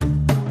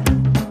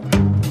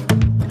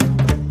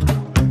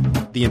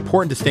the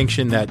important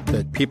distinction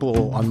that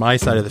people on my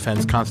side of the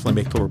fence constantly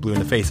make till we're blue in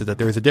the face is that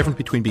there is a difference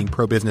between being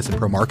pro-business and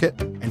pro-market.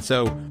 And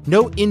so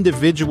no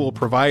individual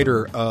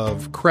provider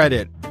of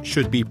credit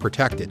should be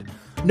protected.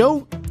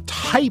 No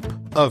type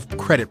of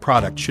credit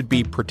product should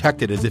be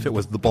protected as if it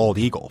was the bald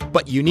eagle.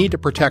 But you need to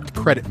protect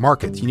credit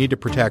markets. You need to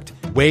protect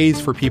ways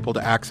for people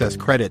to access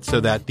credit so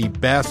that the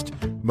best,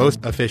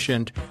 most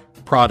efficient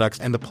products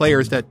and the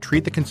players that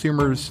treat the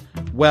consumers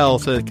well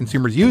so that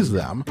consumers use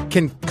them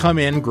can come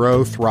in,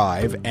 grow,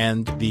 thrive,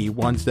 and the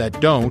ones that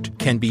don't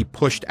can be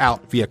pushed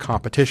out via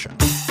competition.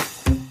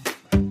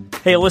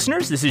 Hey,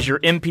 listeners, this is your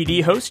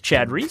MPD host,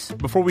 Chad Reese.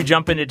 Before we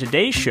jump into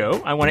today's show,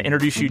 I want to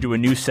introduce you to a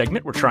new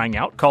segment we're trying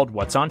out called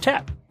What's on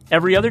Tap.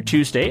 Every other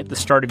Tuesday at the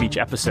start of each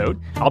episode,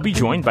 I'll be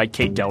joined by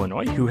Kate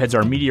Delanoy, who heads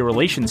our media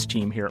relations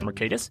team here at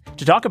Mercatus,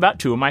 to talk about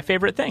two of my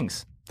favorite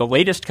things, the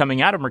latest coming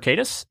out of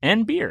Mercatus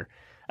and beer.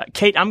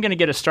 Kate, I'm going to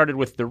get us started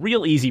with the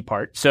real easy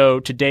part.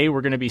 So today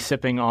we're going to be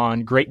sipping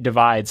on Great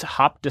Divide's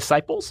Hop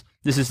Disciples.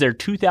 This is their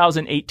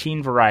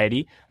 2018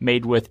 variety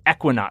made with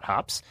Equinaut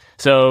hops.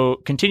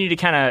 So continue to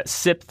kind of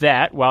sip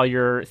that while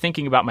you're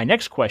thinking about my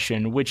next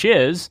question, which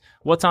is,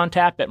 what's on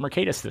tap at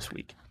Mercatus this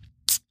week?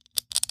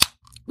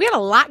 We have a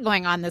lot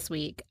going on this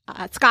week.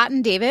 Scott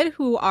and David,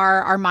 who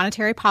are our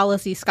monetary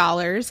policy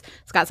scholars,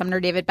 Scott Sumner,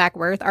 David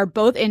Beckworth, are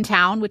both in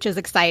town, which is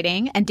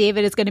exciting. And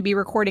David is going to be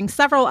recording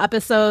several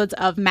episodes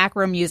of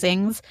Macro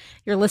Musings.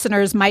 Your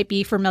listeners might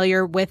be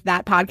familiar with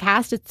that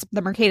podcast. It's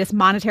the Mercatus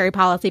Monetary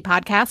Policy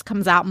Podcast,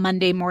 comes out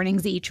Monday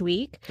mornings each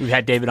week. We've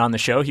had David on the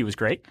show. He was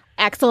great.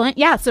 Excellent.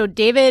 Yeah. So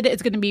David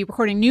is going to be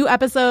recording new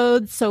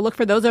episodes. So look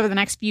for those over the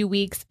next few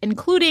weeks,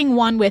 including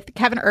one with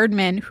Kevin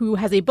Erdman, who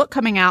has a book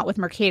coming out with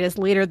Mercatus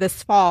later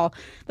this fall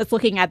that's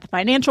looking at the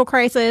financial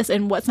crisis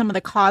and what some of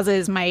the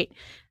causes might,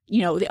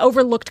 the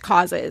overlooked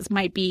causes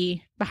might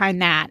be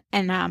behind that.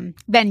 And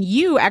then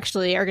you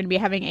actually are going to be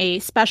having a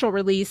special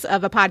release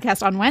of a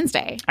podcast on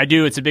Wednesday. I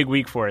do. It's a big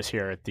week for us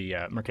here at the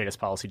Mercatus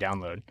Policy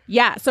Download.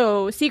 Yeah.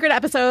 So secret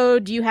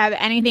episode, do you have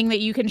anything that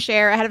you can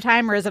share ahead of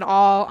time, or is it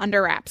all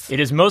under wraps? It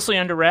is mostly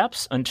under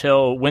wraps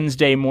until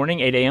Wednesday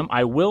morning, 8 a.m.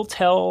 I will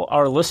tell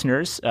our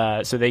listeners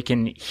so they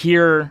can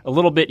hear a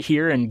little bit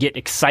here and get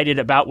excited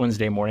about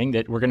Wednesday morning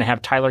that we're going to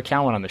have Tyler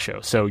Cowan on the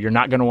show. So you're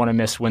not going to want to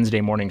miss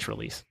Wednesday morning's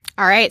release.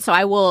 All right. So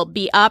I will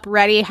be up,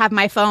 ready, have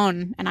my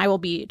phone, and I will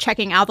be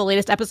checking out the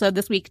latest episode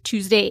this week,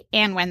 Tuesday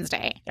and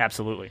Wednesday.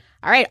 Absolutely.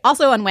 All right.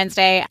 Also on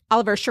Wednesday,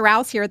 Oliver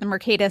Scharouse here at the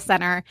Mercatus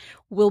Center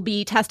will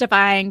be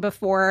testifying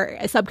before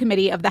a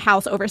subcommittee of the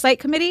House Oversight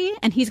Committee,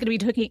 and he's going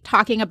to be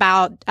talking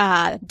about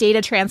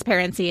data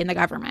transparency in the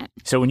government.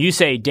 So when you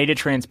say data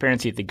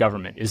transparency at the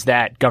government, is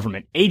that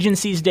government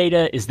agencies'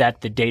 data? Is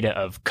that the data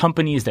of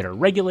companies that are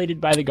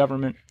regulated by the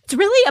government? It's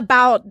really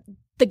about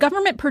the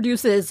government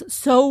produces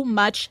so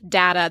much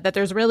data that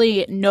there's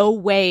really no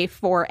way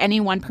for any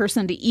one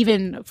person to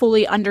even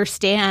fully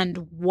understand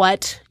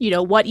what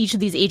each of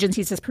these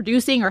agencies is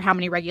producing or how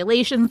many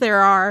regulations there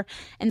are.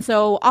 And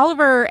so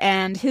Oliver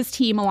and his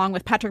team, along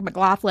with Patrick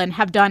McLaughlin,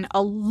 have done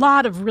a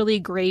lot of really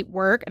great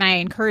work. And I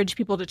encourage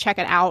people to check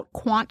it out,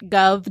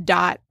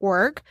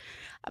 quantgov.org.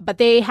 But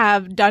they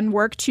have done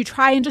work to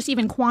try and just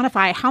even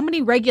quantify how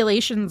many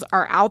regulations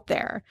are out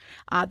there.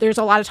 There's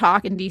a lot of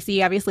talk in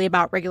D.C., obviously,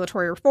 about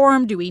regulatory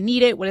reform. Do we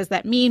need it? What does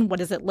that mean? What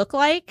does it look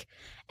like?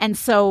 And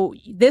so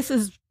this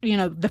is,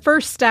 the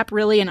first step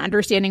really in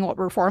understanding what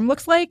reform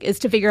looks like is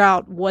to figure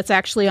out what's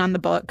actually on the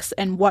books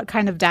and what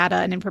kind of data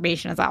and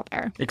information is out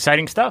there.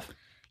 Exciting stuff.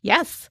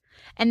 Yes.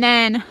 And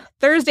then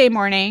Thursday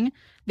morning,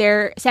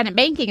 their Senate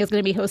Banking is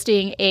going to be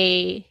hosting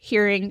a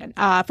hearing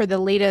for the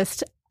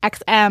latest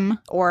XM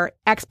or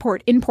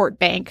Export-Import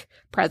Bank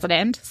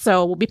president.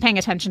 So we'll be paying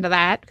attention to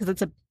that because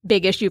it's a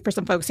big issue for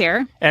some folks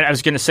here. And I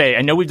was going to say,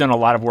 I know we've done a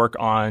lot of work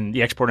on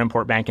the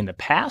Export-Import Bank in the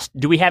past.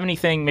 Do we have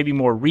anything maybe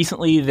more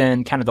recently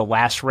than kind of the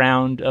last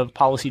round of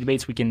policy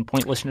debates we can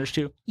point listeners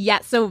to?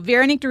 Yeah, so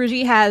Veronique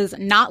Derougy has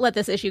not let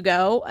this issue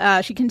go.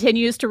 She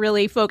continues to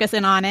really focus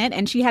in on it.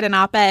 And she had an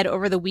op-ed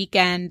over the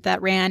weekend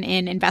that ran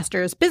in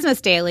Investors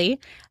Business Daily.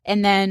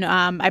 And then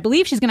I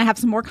believe she's going to have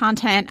some more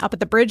content up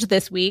at the Bridge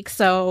this week.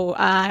 So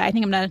I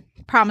think I'm going to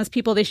promise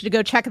people they should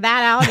go check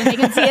that out and they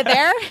can see it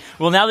there.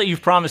 Well, now that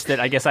you've promised it,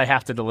 I guess I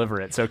have to deliver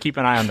it. So keep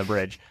an eye on the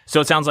Bridge.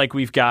 So it sounds like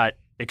we've got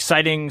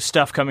exciting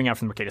stuff coming out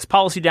from the Mercatus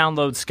Policy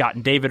Download. Scott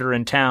and David are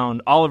in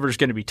town. Oliver's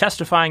going to be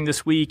testifying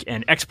this week,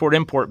 and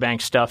Export-Import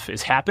Bank stuff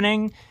is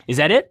happening. Is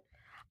that it?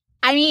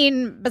 I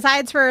mean,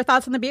 besides for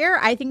thoughts on the beer,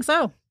 I think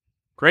so.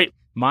 Great.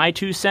 My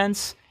 2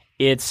 cents.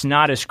 It's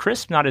not as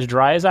crisp, not as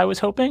dry as I was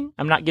hoping.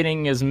 I'm not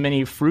getting as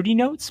many fruity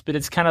notes, but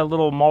it's kind of a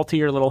little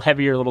maltier, a little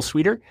heavier, a little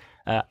sweeter.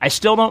 I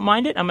still don't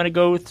mind it. I'm going to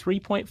go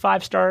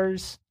 3.5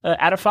 stars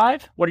out of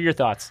 5. What are your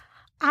thoughts?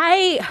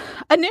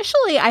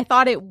 Initially, I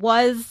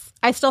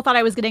still thought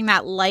I was getting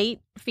that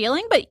light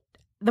feeling, but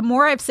the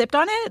more I've sipped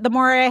on it, the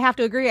more I have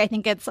to agree. I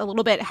think it's a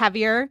little bit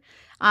heavier.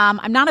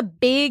 I'm not a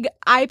big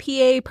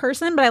IPA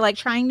person, but I like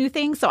trying new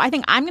things. So I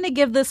think I'm going to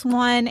give this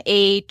one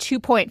a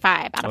 2.5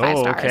 out of 5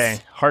 stars. Okay.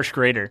 Harsh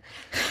grader.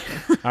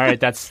 All right.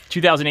 That's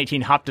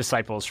 2018 Hop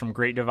Disciples from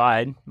Great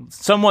Divide.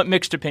 Somewhat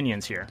mixed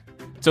opinions here.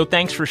 So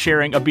thanks for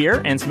sharing a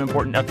beer and some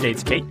important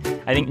updates, Kate.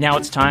 I think now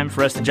it's time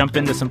for us to jump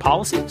into some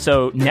policy.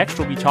 So next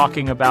we'll be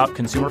talking about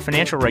consumer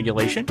financial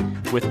regulation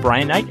with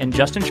Brian Knight and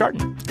Justin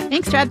Chardon.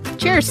 Thanks, Chad.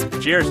 Cheers.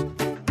 Cheers.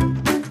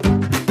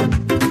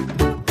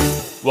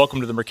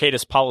 Welcome to the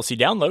Mercatus Policy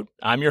Download.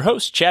 I'm your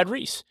host, Chad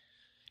Reese.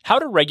 How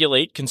to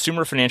regulate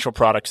consumer financial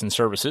products and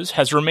services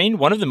has remained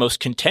one of the most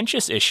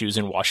contentious issues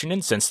in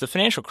Washington since the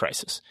financial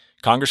crisis.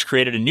 Congress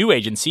created a new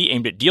agency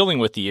aimed at dealing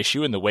with the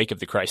issue in the wake of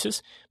the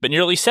crisis, but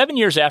nearly 7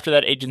 years after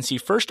that agency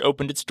first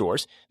opened its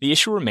doors, the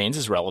issue remains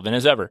as relevant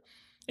as ever.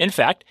 In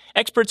fact,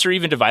 experts are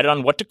even divided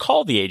on what to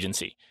call the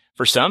agency.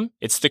 For some,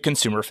 it's the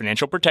Consumer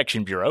Financial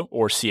Protection Bureau,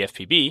 or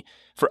CFPB.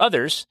 For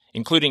others,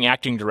 including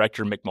Acting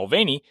Director Mick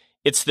Mulvaney,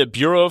 it's the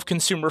Bureau of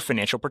Consumer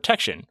Financial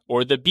Protection,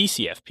 or the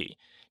BCFP.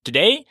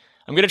 Today,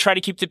 I'm going to try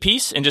to keep the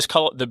peace and just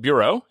call it the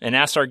Bureau and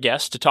ask our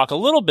guests to talk a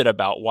little bit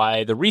about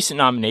why the recent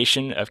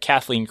nomination of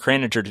Kathleen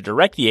Kraninger to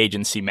direct the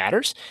agency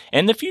matters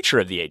and the future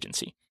of the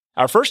agency.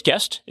 Our first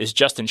guest is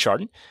Justin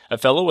Chardon, a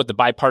fellow at the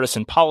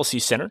Bipartisan Policy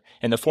Center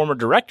and the former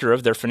director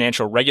of their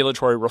Financial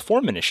Regulatory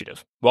Reform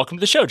Initiative. Welcome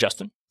to the show,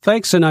 Justin.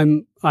 Thanks,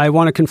 and I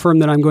want to confirm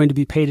that I'm going to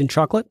be paid in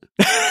chocolate.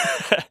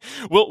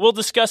 We'll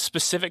discuss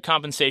specific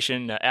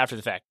compensation after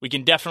the fact. We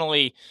can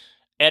definitely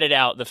edit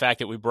out the fact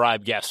that we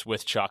bribe guests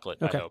with chocolate,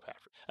 okay. I hope.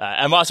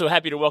 I'm also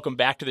happy to welcome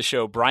back to the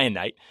show Brian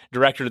Knight,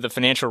 director of the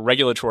Financial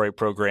Regulatory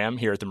Program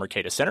here at the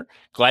Mercatus Center.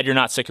 Glad you're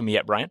not sick of me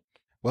yet, Brian.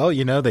 Well,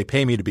 they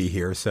pay me to be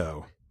here,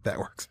 so that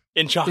works.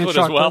 In chocolate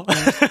as well?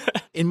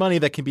 In money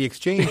that can be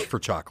exchanged for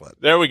chocolate.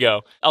 There we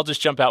go. I'll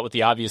just jump out with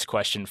the obvious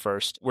question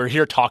first. We're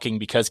here talking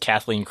because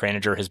Kathleen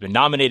Kraninger has been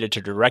nominated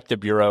to direct the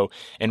Bureau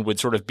and would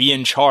sort of be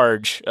in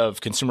charge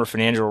of consumer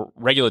financial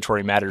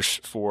regulatory matters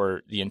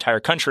for the entire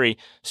country,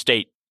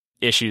 state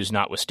issues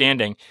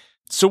notwithstanding.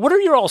 So what are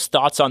your all's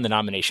thoughts on the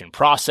nomination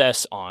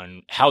process,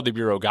 on how the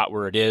Bureau got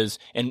where it is,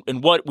 and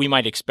what we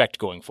might expect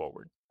going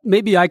forward?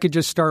 Maybe I could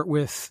just start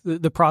with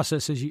the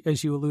process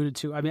as you alluded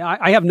to. I mean,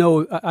 I'm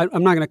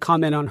not going to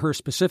comment on her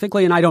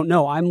specifically, and I don't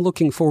know. I'm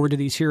looking forward to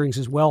these hearings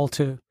as well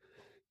to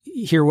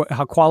hear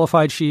how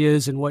qualified she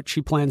is and what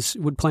she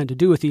would plan to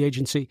do with the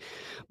agency.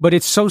 But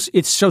it's so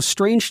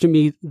strange to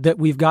me that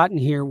we've gotten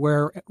here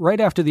where right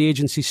after the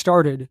agency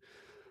started,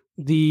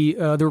 the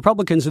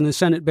Republicans in the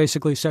Senate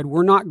basically said,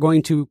 we're not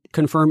going to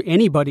confirm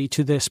anybody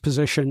to this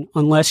position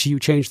unless you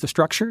change the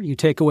structure, you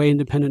take away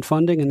independent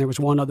funding, and there was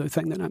one other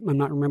thing that I'm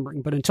not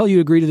remembering. But until you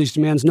agree to these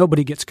demands,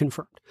 nobody gets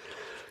confirmed.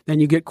 Then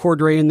you get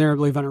Cordray in there, I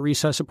believe, on a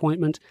recess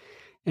appointment.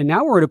 And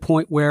now we're at a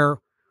point where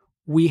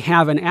we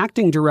have an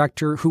acting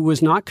director who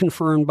was not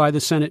confirmed by the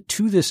Senate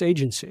to this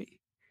agency.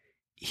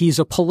 He's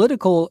a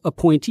political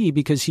appointee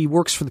because he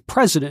works for the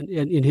president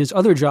in his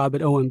other job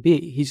at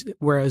OMB,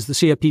 whereas the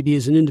CFPB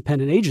is an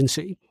independent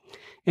agency.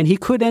 And he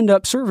could end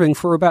up serving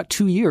for about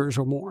 2 years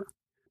or more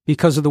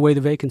because of the way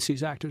the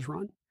Vacancies Act is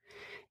run.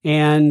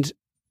 And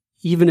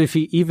even if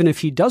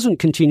he doesn't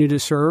continue to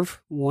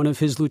serve, one of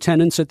his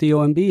lieutenants at the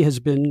OMB has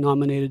been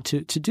nominated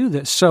to do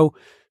this. So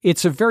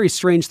it's a very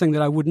strange thing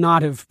that I would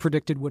not have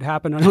predicted would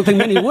happen. I don't think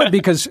many would,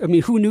 because I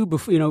mean, who knew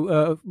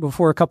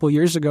before a couple of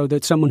years ago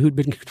that someone who'd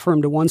been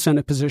confirmed to one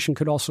Senate position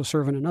could also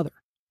serve in another?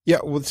 Yeah,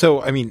 well,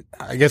 so I mean,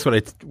 I guess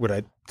what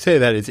I'd say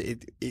that is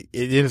it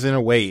is in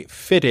a way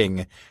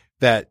fitting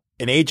that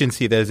an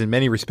agency that is in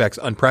many respects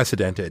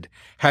unprecedented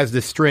has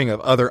this string of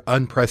other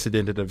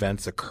unprecedented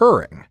events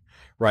occurring,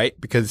 right?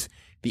 Because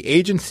the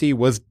agency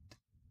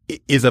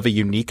is of a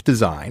unique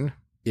design.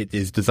 It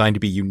is designed to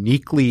be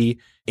uniquely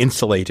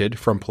insulated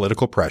from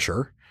political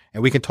pressure.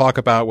 And we can talk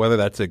about whether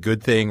that's a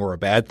good thing or a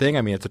bad thing.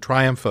 I mean, it's a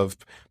triumph of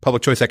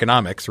public choice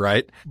economics,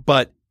 right?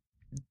 But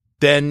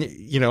then,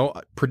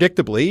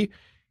 predictably,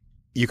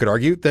 you could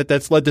argue that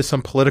that's led to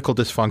some political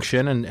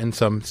dysfunction and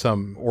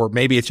some, or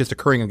maybe it's just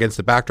occurring against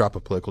the backdrop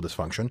of political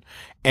dysfunction.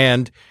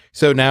 And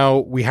so now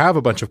we have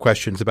a bunch of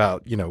questions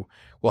about,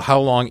 well, how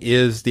long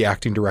is the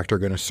acting director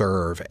going to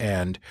serve?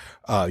 And,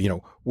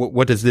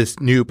 what does this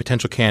new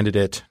potential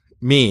candidate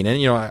mean?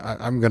 And,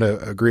 I'm going to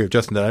agree with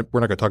Justin that we're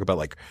not going to talk about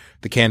like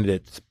the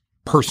candidates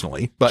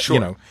personally, but,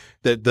 sure.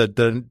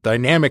 The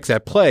dynamics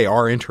at play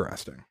are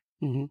interesting.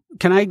 Mm-hmm.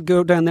 Can I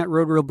go down that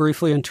road real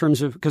briefly in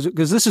terms of,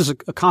 because this is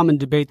a common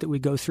debate that we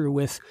go through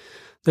with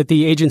that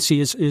the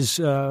agency is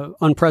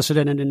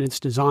unprecedented in its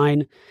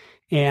design.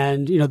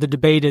 And, the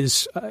debate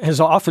has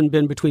often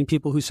been between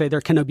people who say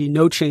there can be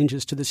no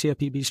changes to the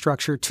CFPB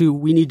structure to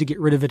we need to get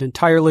rid of it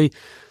entirely.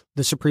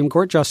 The Supreme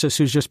Court justice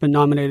who's just been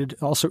nominated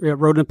also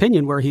wrote an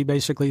opinion where he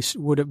basically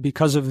would have,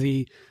 because of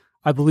the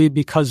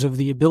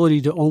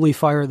ability to only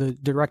fire the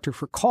director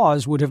for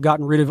cause, would have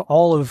gotten rid of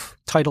all of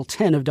Title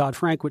 10 of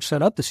Dodd-Frank, which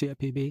set up the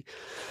CFPB.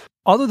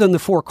 Other than the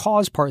for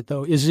cause part,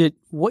 though,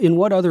 in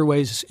what other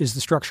ways is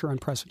the structure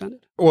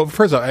unprecedented? Well,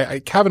 first of all,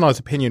 Kavanaugh's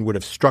opinion would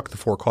have struck the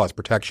for cause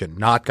protection,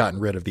 not gotten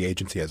rid of the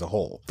agency as a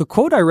whole. The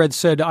quote I read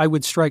said I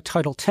would strike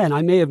Title 10.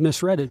 I may have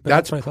misread it, but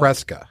that's what I thought.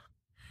 Preska.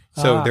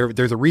 So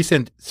there's a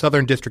recent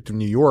Southern District of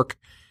New York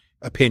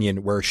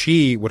opinion where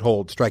she would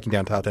hold striking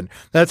down Title 10.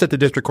 That's at the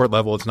district court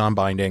level. It's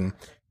non-binding.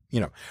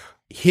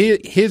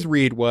 his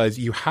read was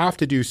you have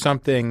to do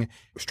something.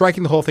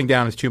 Striking the whole thing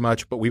down is too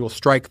much, but we will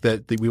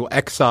we will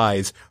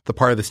excise the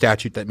part of the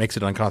statute that makes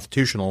it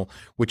unconstitutional,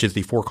 which is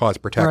the for-cause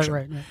protection.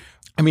 Right.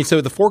 I mean,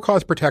 so the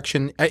for-cause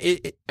protection,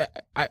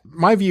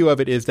 my view of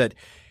it is that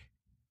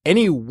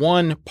any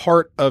one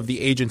part of the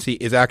agency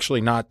is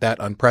actually not that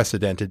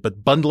unprecedented,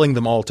 but bundling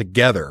them all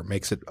together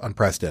makes it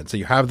unprecedented. So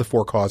you have the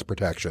for-cause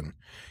protection,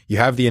 you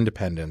have the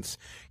independence,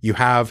 you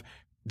have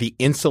the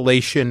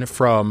insulation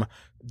from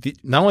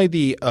not only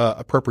the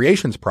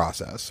appropriations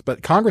process,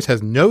 but Congress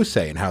has no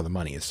say in how the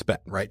money is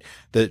spent, right?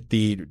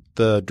 The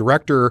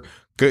director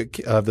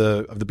of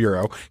the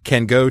Bureau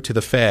can go to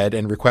the Fed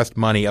and request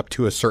money up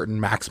to a certain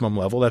maximum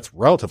level that's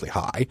relatively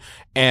high,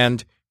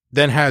 and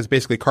then has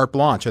basically carte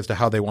blanche as to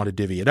how they want to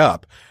divvy it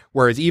up.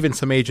 Whereas even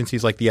some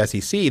agencies like the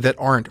SEC that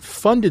aren't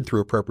funded through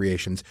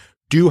appropriations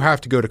do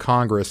have to go to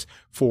Congress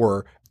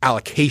for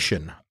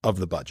allocation of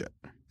the budget.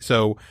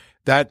 So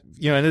that,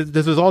 and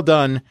this was all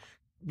done,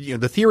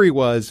 the theory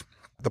was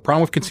one of the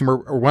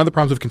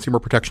problems with consumer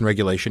protection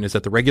regulation is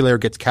that the regulator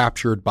gets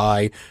captured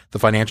by the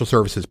financial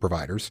services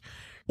providers,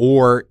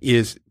 or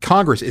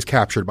Congress is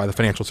captured by the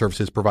financial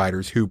services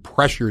providers who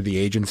pressure the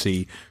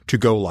agency to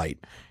go light.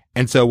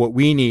 And so what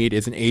we need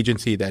is an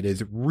agency that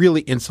is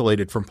really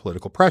insulated from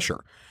political pressure,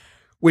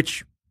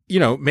 which,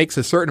 makes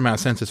a certain amount of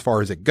sense as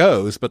far as it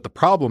goes. But the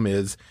problem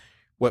is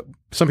what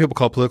some people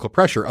call political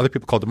pressure, other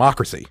people call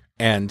democracy.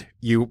 And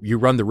you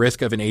run the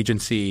risk of an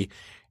agency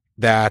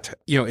that,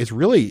 is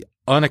really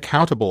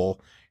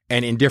unaccountable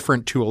and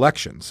indifferent to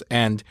elections.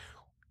 And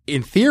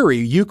in theory,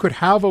 you could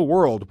have a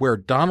world where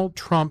Donald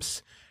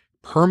Trump's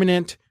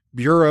permanent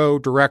bureau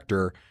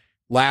director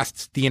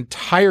lasts the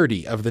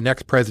entirety of the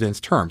next president's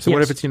term. So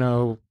What if it's,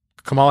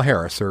 Kamala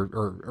Harris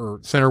or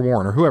Senator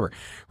Warren or whoever,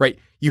 right?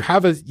 You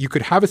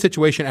could have a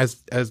situation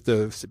as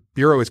the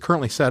Bureau is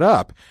currently set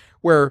up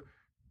where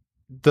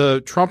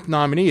the Trump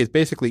nominee is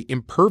basically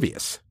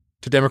impervious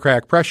to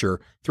Democratic pressure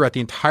throughout the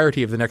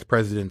entirety of the next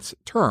president's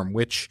term,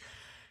 which,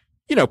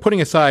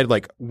 putting aside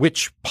like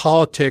which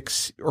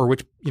politics or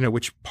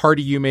which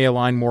party you may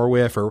align more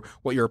with or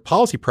what your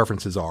policy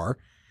preferences are,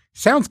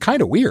 sounds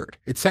kind of weird.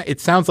 It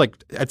sounds like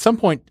at some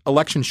point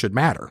elections should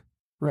matter.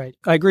 Right.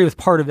 I agree with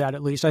part of that,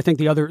 at least. I think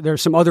there are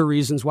some other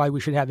reasons why we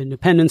should have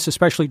independence,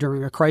 especially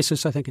during a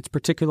crisis. I think it's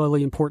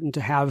particularly important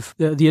to have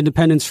the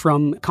independence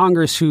from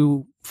Congress,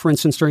 who, for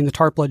instance, during the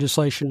TARP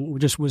legislation,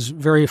 just was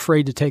very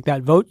afraid to take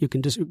that vote. You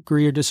can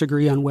agree or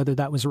disagree on whether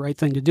that was the right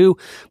thing to do,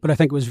 but I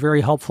think it was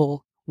very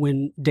helpful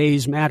when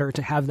days matter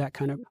to have that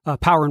kind of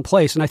power in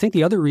place. And I think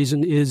the other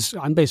reason is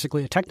I'm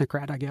basically a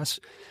technocrat, I guess,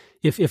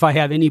 if I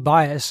have any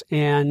bias,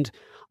 and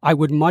I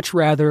would much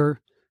rather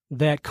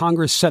that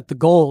Congress set the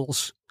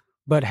goals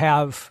but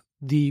have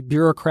the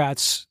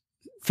bureaucrats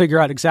figure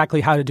out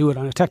exactly how to do it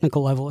on a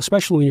technical level,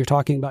 especially when you're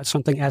talking about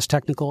something as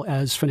technical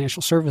as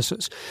financial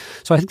services.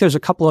 So I think there's a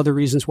couple other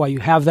reasons why you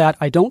have that.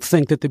 I don't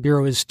think that the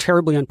Bureau is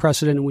terribly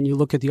unprecedented when you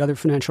look at the other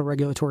financial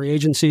regulatory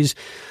agencies.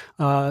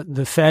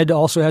 The Fed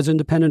also has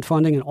independent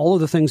funding and all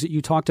of the things that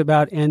you talked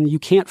about, and you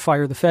can't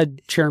fire the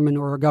Fed chairman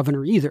or a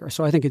governor either.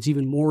 So I think it's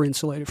even more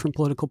insulated from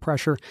political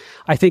pressure.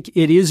 I think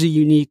it is a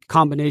unique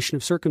combination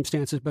of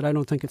circumstances, but I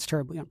don't think it's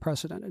terribly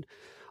unprecedented.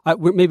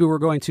 Maybe we're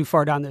going too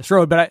far down this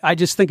road, but I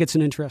just think it's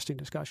an interesting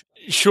discussion.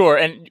 Sure.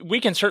 And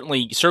we can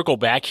certainly circle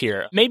back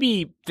here.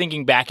 Maybe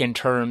thinking back in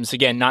terms,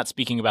 again, not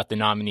speaking about the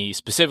nominee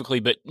specifically,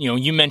 but,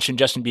 you mentioned,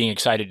 Justin, being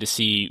excited to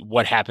see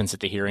what happens at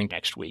the hearing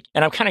next week.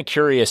 And I'm kind of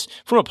curious,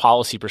 from a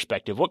policy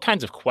perspective, what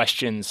kinds of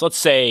questions, let's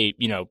say,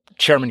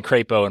 Chairman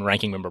Crapo and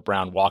Ranking Member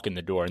Brown walk in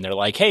the door and they're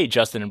like, hey,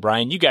 Justin and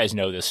Brian, you guys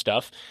know this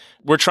stuff.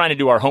 We're trying to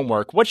do our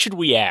homework. What should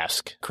we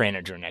ask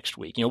Kraninger next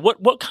week?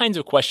 What kinds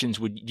of questions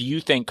do you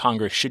think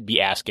Congress should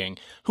be asking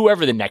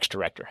whoever the next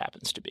director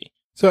happens to be?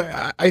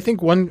 So I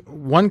think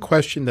one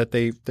question that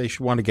they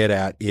should want to get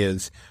at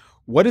is,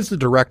 what is the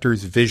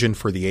director's vision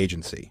for the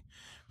agency?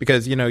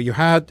 Because, you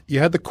had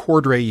the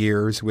Cordray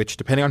years, which,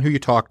 depending on who you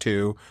talk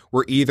to,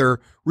 were either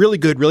really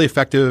good, really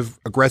effective,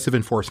 aggressive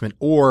enforcement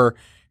or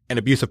an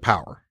abuse of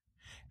power.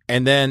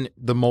 And then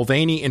the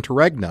Mulvaney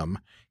interregnum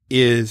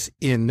is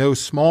in no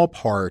small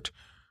part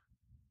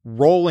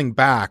rolling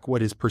back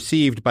what is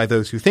perceived by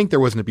those who think there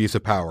was an abuse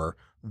of power,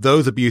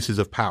 those abuses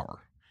of power.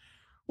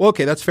 Well,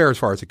 okay, that's fair as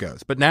far as it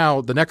goes. But now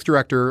the next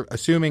director,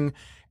 assuming,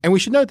 and we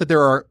should note that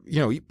there are,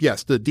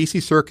 yes, the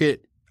DC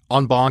Circuit,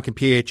 en banc, and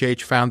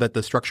PHH found that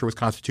the structure was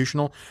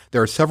constitutional.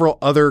 There are several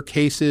other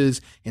cases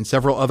in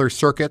several other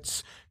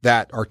circuits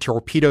that are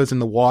torpedoes in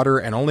the water,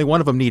 and only one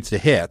of them needs to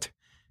hit,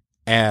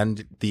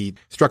 and the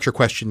structure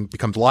question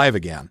becomes live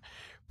again.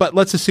 But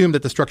let's assume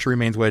that the structure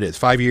remains what it is,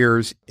 5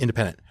 years,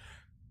 independent.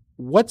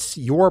 What's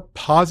your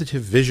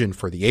positive vision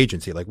for the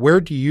agency? Like,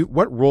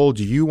 what role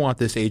do you want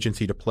this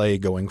agency to play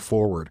going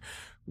forward?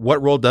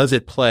 What role does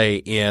it play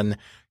in,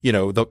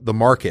 the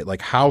market?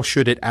 Like, how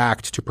should it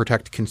act to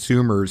protect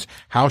consumers?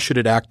 How should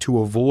it act to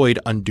avoid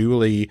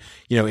unduly,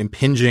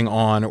 impinging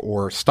on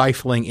or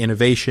stifling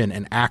innovation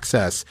and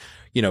access?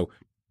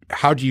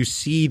 how do you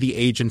see the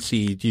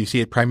agency? Do you see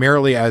it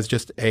primarily as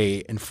just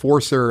a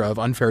enforcer of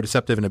unfair,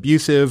 deceptive, and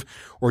abusive,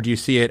 or do you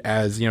see it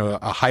as,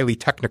 a highly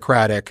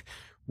technocratic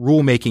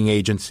rulemaking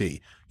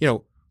agency?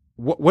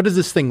 What does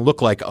this thing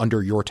look like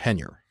under your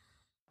tenure?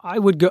 I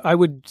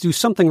would do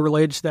something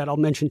related to that. I'll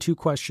mention two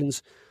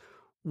questions.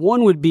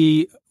 One would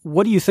be,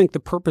 what do you think the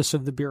purpose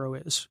of the Bureau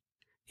is?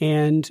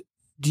 And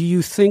do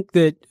you think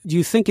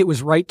it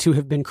was right to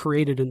have been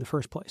created in the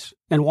first place,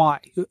 and why?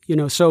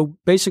 So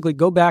basically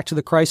go back to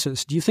the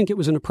crisis. Do you think it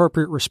was an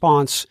appropriate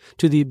response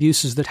to the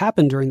abuses that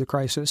happened during the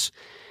crisis?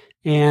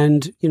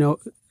 And,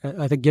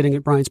 I think getting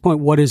at Brian's point,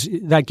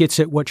 that gets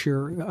at what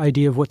your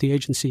idea of what the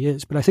agency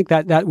is. But I think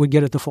that would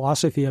get at the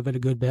philosophy of it a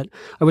good bit.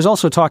 I was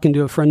also talking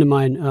to a friend of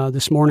mine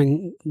this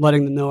morning,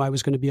 letting them know I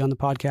was going to be on the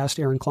podcast,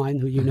 Aaron Klein,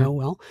 who you know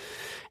well.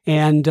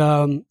 And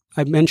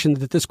I mentioned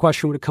that this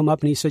question would have come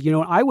up, and he said,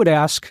 I would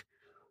ask,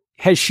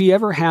 has she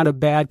ever had a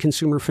bad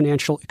consumer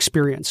financial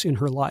experience in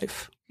her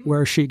life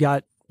where she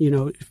got,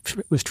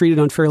 was treated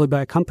unfairly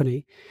by a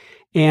company?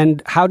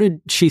 And how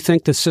did she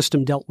think the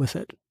system dealt with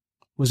it?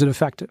 Was it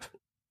effective?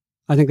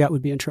 I think that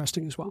would be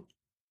interesting as well.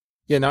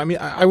 Yeah, no, I mean,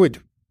 I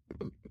would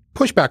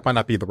pushback might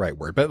not be the right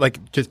word, but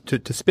just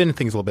to spin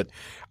things a little bit,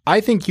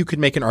 I think you could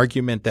make an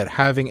argument that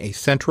having a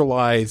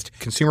centralized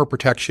consumer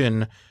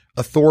protection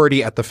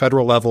authority at the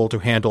federal level to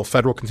handle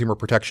federal consumer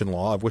protection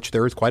law, of which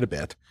there is quite a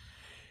bit,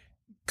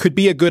 could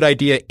be a good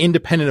idea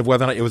independent of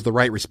whether or not it was the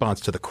right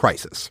response to the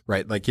crisis,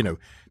 right?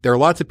 There are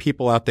lots of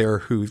people out there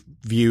who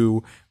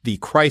view the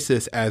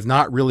crisis as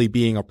not really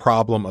being a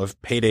problem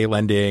of payday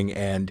lending,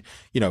 and,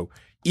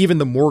 even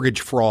the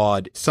mortgage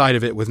fraud side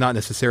of it was not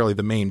necessarily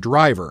the main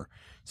driver.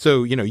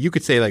 So, you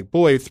could say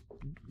boy,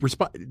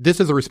 this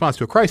is a response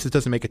to a crisis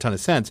doesn't make a ton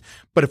of sense.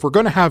 But if we're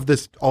going to have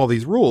all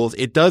these rules,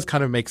 it does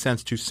kind of make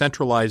sense to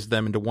centralize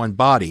them into one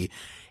body.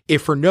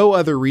 If for no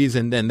other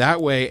reason, then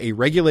that way a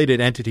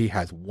regulated entity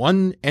has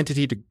one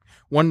agency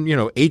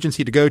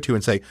to go to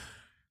and say,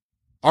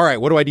 all right,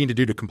 what do I need to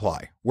do to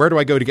comply? Where do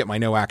I go to get my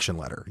no action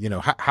letter?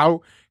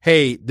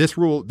 Hey, this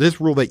rule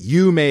that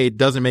you made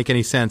doesn't make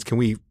any sense. Can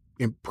we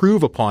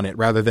improve upon it,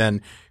 rather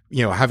than,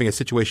 having a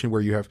situation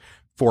where you have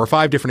 4 or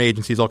 5 different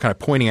agencies all kind of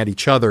pointing at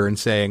each other and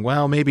saying,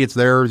 well, maybe it's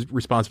their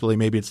responsibility,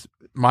 maybe it's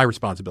my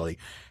responsibility.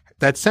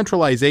 That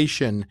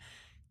centralization,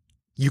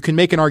 you can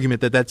make an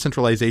argument that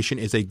centralization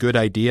is a good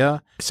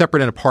idea,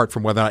 separate and apart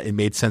from whether or not it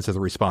made sense as a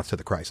response to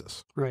the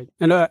crisis. Right.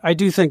 And I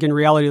do think in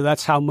reality,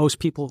 that's how most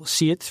people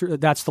see it through.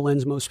 That's the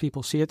lens most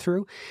people see it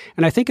through.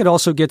 And I think it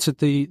also gets at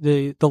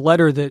the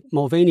letter that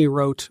Mulvaney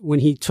wrote when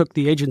he took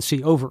the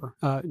agency over,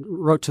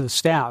 wrote to the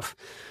staff.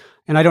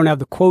 And I don't have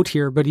the quote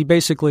here, but he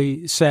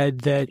basically said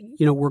that,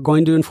 we're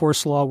going to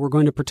enforce law, we're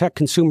going to protect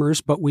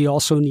consumers, but we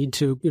also need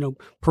to,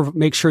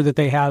 make sure that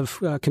they have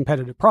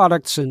competitive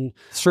products and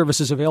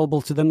services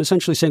available to them,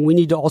 essentially saying we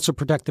need to also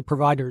protect the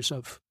providers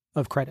of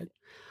credit.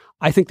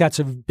 I think that's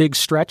a big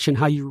stretch in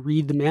how you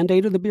read the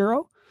mandate of the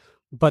Bureau,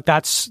 but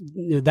that's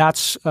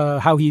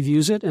how he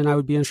views it, and I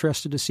would be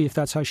interested to see if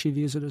that's how she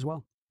views it as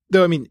well.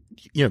 Though, I mean,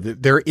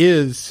 there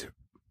is,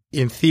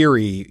 in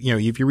theory,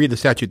 if you read the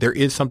statute, there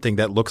is something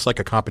that looks like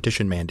a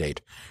competition mandate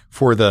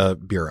for the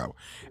Bureau.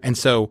 And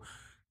so,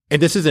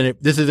 and this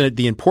isn't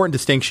the important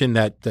distinction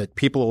that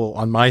people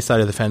on my side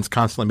of the fence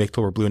constantly make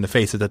till we're blue in the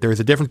face, is that there is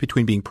a difference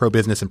between being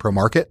pro-business and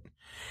pro-market.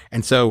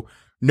 And so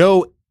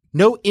no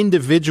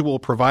individual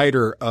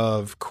provider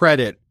of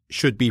credit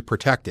should be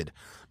protected.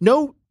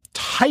 No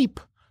type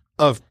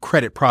of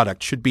credit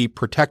product should be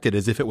protected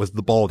as if it was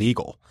the bald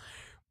eagle.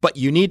 But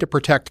you need to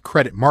protect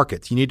credit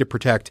markets. You need to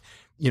protect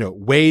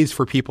ways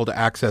for people to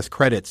access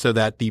credit so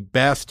that the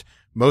best,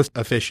 most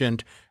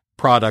efficient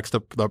products,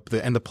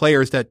 and the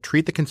players that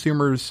treat the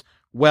consumers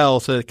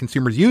well so that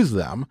consumers use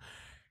them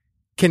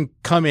can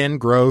come in,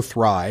 grow,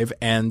 thrive,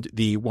 and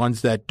the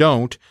ones that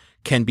don't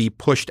can be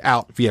pushed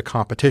out via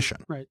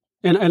competition. Right.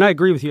 And I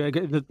agree with you.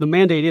 The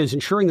mandate is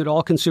ensuring that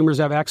all consumers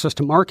have access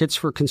to markets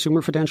for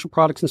consumer financial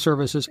products and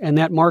services, and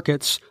that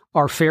markets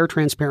are fair,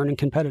 transparent, and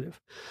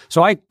competitive.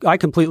 So I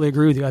completely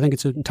agree with you. I think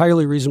it's an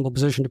entirely reasonable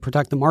position to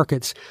protect the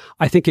markets.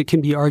 I think it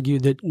can be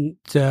argued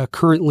that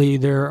currently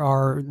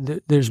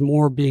there's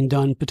more being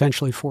done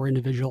potentially for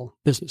individual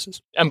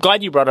businesses. I'm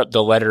glad you brought up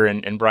the letter,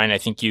 and Brian, I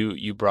think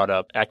you brought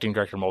up Acting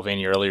Director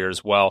Mulvaney earlier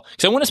as well,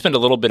 because I want to spend a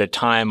little bit of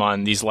time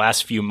on these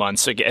last few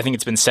months. I think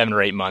it's been 7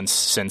 or 8 months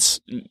since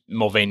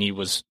Mulvaney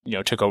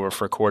took over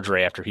for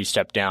Cordray after he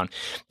stepped down.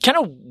 Kind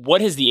of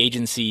what has the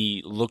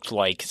agency looked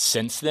like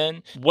since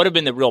then? What have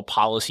been the real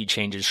policy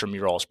changes from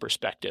your all's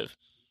perspective?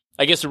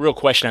 I guess the real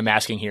question I'm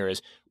asking here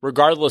is,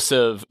 regardless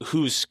of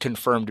who's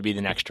confirmed to be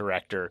the next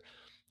director,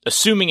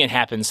 assuming it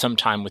happens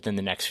sometime within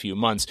the next few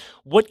months,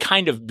 what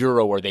kind of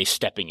bureau are they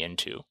stepping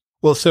into?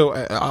 Well, so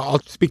I'll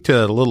speak to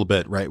that a little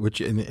bit, right?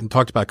 And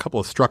talked about a couple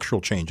of structural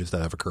changes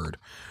that have occurred.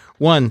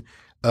 One,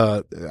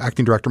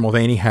 Acting Director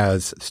Mulvaney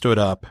has stood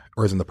up,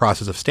 or is in the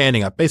process of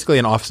standing up, basically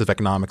an Office of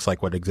Economics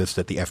like what exists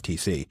at the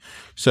FTC.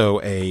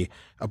 So a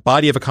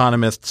body of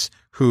economists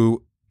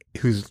who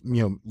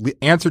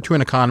answer to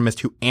an economist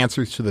who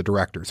answers to the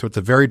director. So it's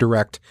a very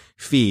direct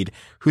feed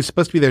who's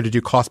supposed to be there to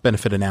do cost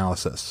benefit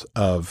analysis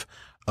of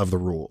the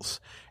rules.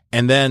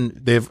 And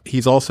then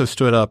he's also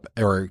stood up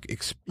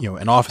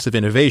an Office of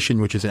Innovation,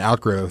 which is an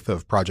outgrowth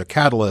of Project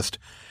Catalyst.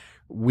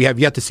 We have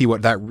yet to see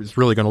what that is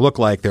really going to look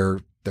like.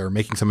 They're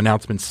making some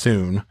announcements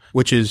soon,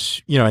 which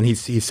is, and he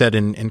said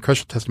in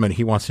congressional testimony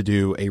he wants to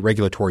do a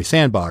regulatory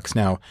sandbox.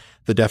 Now,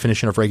 the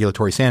definition of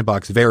regulatory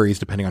sandbox varies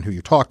depending on who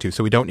you talk to,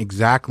 so we don't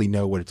exactly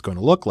know what it's going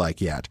to look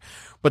like yet.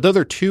 But those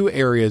are two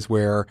areas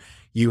where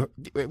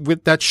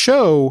with that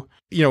show,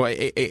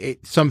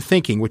 some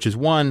thinking, which is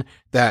one,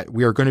 that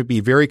we are going to be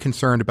very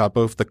concerned about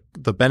both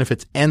the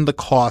benefits and the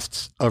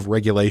costs of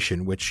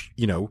regulation, which,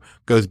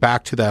 goes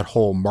back to that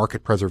whole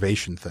market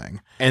preservation thing.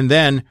 And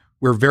then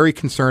we're very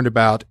concerned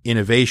about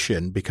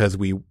innovation because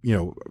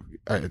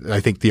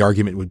I think the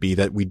argument would be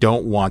that we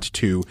don't want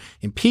to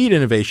impede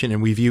innovation,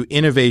 and we view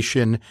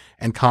innovation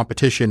and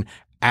competition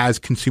as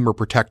consumer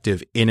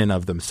protective in and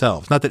of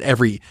themselves. Not that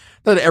every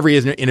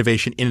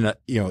innovation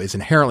is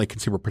inherently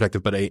consumer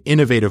protective, but an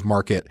innovative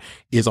market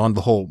is on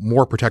the whole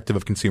more protective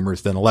of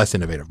consumers than a less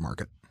innovative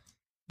market.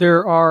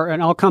 There are,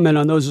 and I'll comment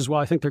on those as well.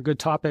 I think they're good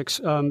topics.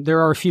 There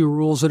are a few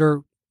rules that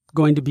are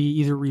going to be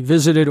either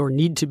revisited or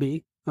need to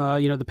be.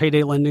 The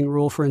payday lending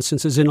rule, for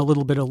instance, is in a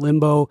little bit of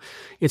limbo.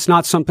 It's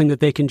not something that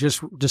they can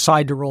just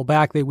decide to roll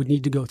back. They would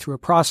need to go through a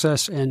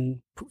process,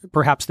 and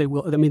perhaps they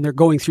will. I mean, they're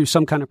going through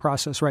some kind of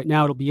process right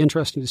now. It'll be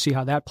interesting to see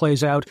how that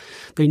plays out.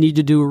 They need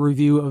to do a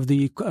review of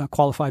the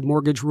qualified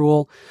mortgage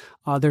rule.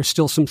 There's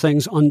still some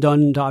things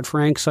undone in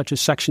Dodd-Frank, such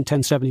as Section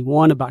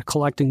 1071 about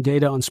collecting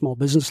data on small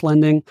business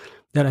lending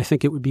that I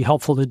think it would be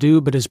helpful to do,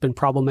 but has been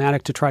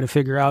problematic to try to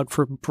figure out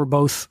for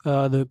both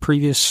the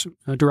previous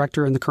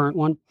director and the current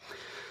one.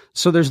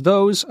 So there's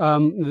those.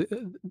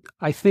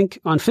 I think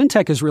on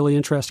fintech is really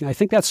interesting. I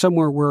think that's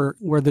somewhere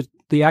where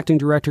the acting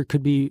director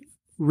could be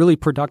really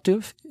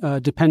productive,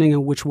 depending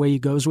on which way he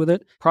goes with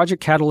it.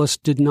 Project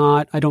Catalyst did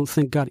not, I don't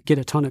think, get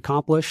a ton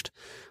accomplished,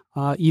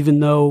 even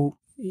though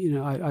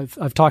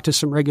I've talked to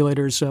some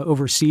regulators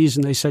overseas,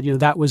 and they said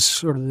that was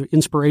sort of the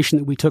inspiration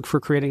that we took for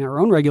creating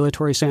our own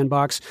regulatory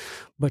sandbox.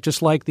 But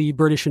just like the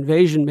British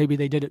invasion, maybe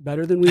they did it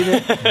better than we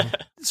did.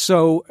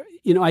 So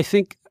I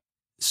think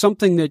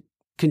something that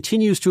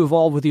continues to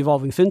evolve with the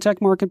evolving fintech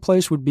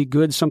marketplace would be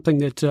good, something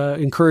that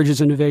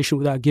encourages innovation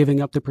without giving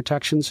up the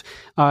protections.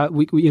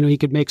 He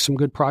could make some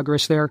good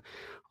progress there.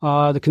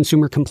 The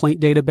consumer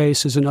complaint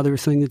database is another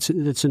thing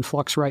that's in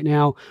flux right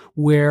now,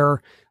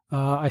 where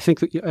I think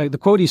the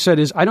quote he said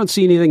is, "I don't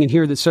see anything in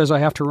here that says I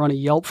have to run a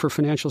Yelp for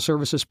financial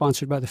services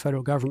sponsored by the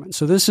federal government."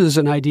 So this is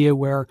an idea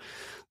where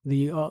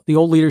the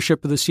old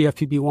leadership of the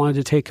CFPB wanted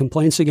to take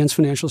complaints against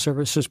financial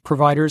services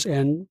providers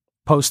and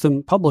post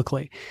them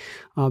publicly.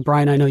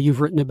 Brian, I know you've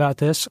written about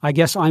this. I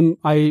guess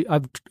I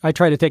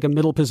try to take a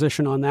middle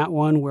position on that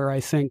one, where I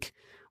think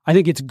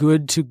it's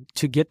good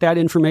to get that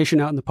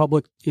information out in the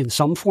public in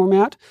some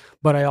format,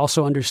 but I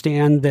also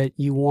understand that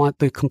you want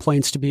the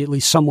complaints to be at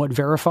least somewhat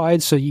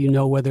verified, so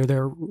whether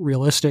they're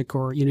realistic,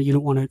 or you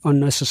don't want to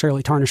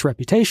unnecessarily tarnish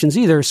reputations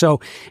either. So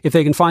if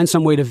they can find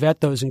some way to vet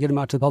those and get them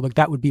out to the public,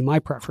 that would be my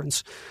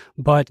preference.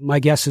 But my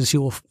guess is he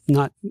will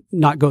not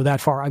go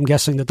that far. I'm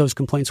guessing that those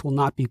complaints will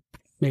not be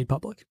made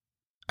public.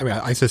 I mean,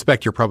 I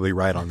suspect you're probably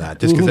right on that,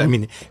 just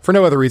because, for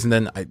no other reason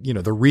than,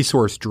 the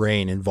resource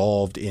drain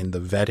involved in the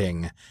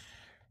vetting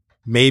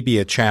may be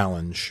a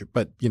challenge,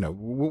 but,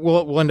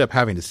 we'll end up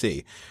having to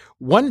see.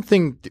 One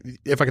thing,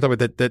 if I could talk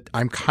about that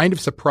I'm kind of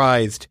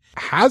surprised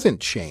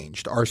hasn't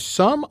changed are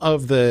some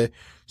of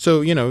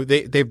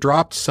they've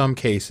dropped some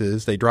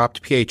cases. They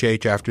dropped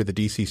PHH after the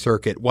DC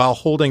Circuit while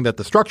holding that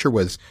the structure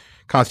was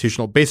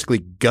constitutional, basically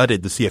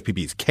gutted the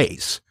CFPB's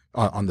case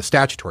on the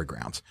statutory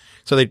grounds.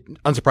 So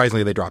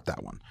unsurprisingly, they dropped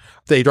that one.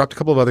 They dropped a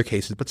couple of other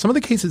cases, but some of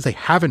the cases they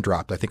haven't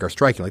dropped, I think, are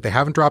striking. Like, they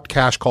haven't dropped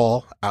Cash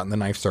Call out in the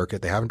Ninth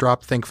Circuit. They haven't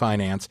dropped Think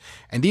Finance.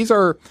 And these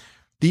are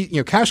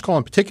Cash Call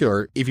in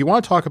particular. If you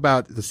want to talk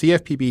about the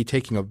CFPB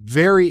taking a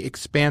very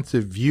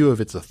expansive view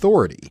of its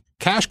authority,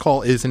 Cash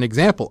Call is an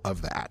example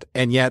of that.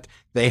 And yet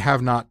they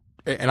have not,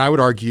 and I would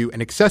argue,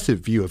 an excessive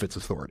view of its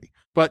authority.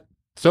 But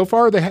so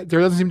far, there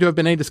doesn't seem to have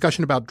been any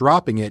discussion about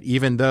dropping it,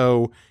 even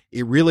though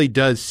it really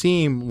does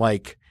seem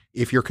like,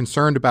 if you're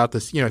concerned about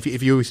this,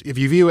 if you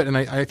view it, and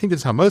I think this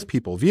is how most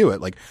people view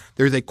it, like,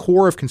 there's a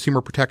core of consumer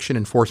protection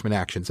enforcement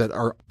actions that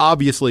are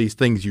obviously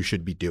things you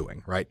should be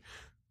doing, right?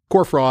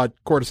 Core fraud,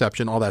 core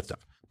deception, all that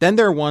stuff. Then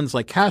there are ones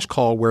like Cash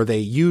Call where they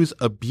use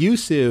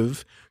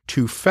abusive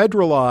to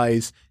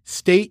federalize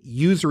state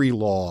usury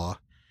law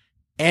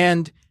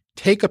and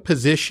take a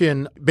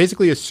position,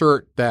 basically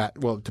assert that,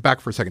 to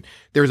back for a second,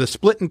 there's a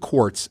split in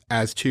courts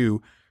as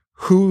to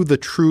who the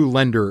true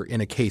lender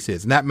in a case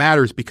is. And that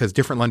matters because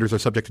different lenders are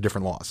subject to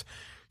different laws.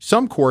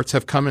 Some courts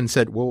have come and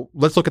said, well,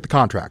 let's look at the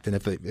contract. And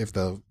if it's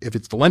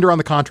the lender on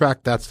the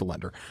contract, that's the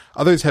lender.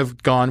 Others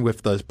have gone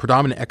with the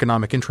predominant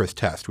economic interest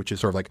test, which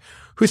is sort of like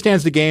who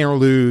stands to gain or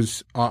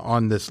lose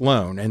on this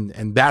loan.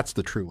 And that's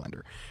the true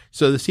lender.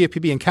 So the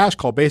CFPB and Cash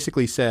Call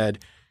basically said,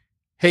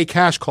 hey,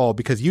 cash call,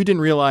 because you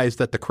didn't realize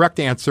that the correct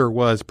answer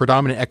was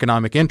predominant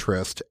economic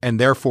interest, and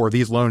therefore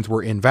these loans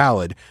were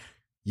invalid,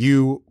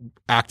 you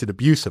acted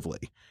abusively.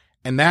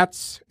 And not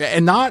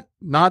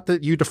that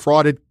you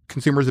defrauded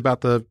consumers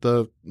about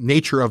the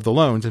nature of the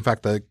loans. In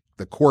fact, the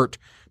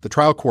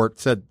trial court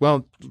said,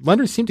 well,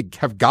 lenders seem to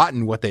have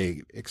gotten what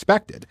they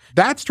expected.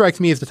 That strikes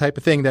me as the type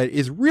of thing that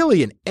is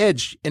really an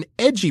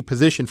edgy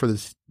position for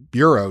this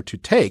bureau to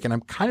take. And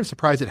I'm kind of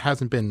surprised it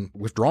hasn't been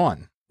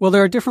withdrawn. Well,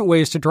 there are different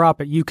ways to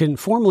drop it. You can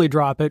formally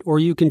drop it, or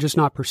you can just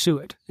not pursue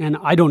it. And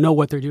I don't know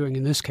what they're doing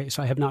in this case.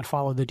 I have not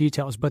followed the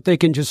details, but they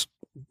can just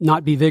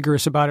not be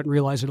vigorous about it and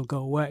realize it'll go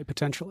away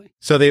potentially.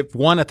 So they've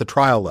won at the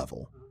trial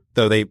level,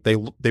 though they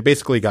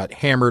basically got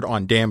hammered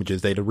on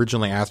damages. They'd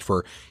originally asked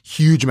for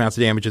huge amounts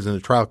of damages, in the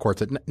trial court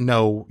said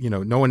no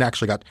one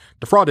actually got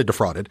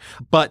defrauded.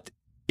 But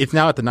it's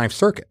now at the Ninth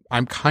Circuit.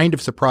 I'm kind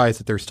of surprised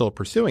that they're still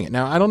pursuing it.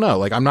 Now, I don't know.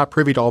 Like, I'm not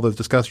privy to all those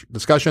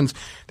discussions.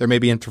 There may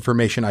be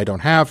information I don't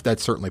have.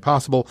 That's certainly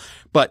possible.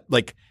 But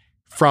like,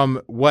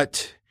 from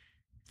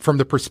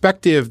the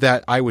perspective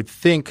that I would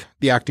think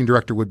the acting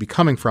director would be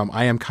coming from,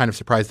 I am kind of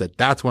surprised that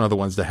that's one of the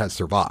ones that has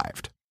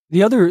survived.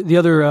 The other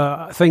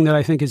thing that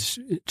I think is,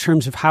 in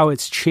terms of how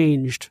it's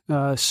changed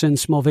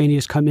since Mulvaney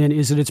has come in,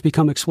 is that it's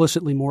become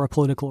explicitly more a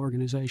political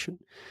organization.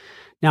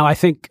 Now, I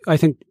think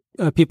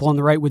people on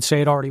the right would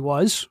say it already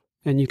was,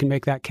 and you can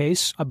make that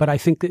case. But I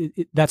think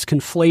that that's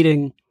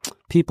conflating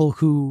people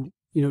who,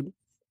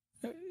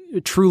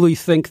 truly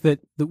think that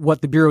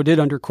what the Bureau did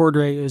under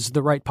Cordray is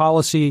the right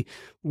policy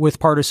with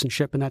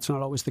partisanship, and that's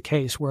not always the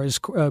case. Whereas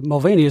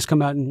Mulvaney has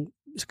come out and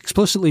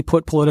explicitly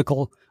put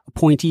political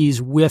appointees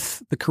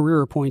with the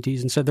career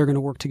appointees and said they're going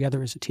to work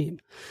together as a team.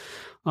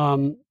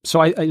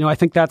 So I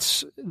think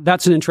that's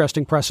an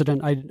interesting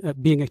precedent.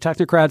 Being a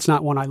technocrat, it's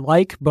not one I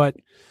like, but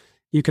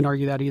you can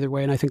argue that either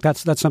way. And I think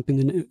that's something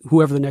that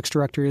whoever the next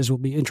director is will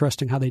be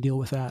interesting how they deal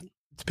with that.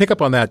 To pick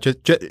up on that,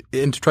 just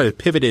and to try to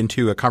pivot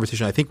into a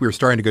conversation I think we were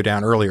starting to go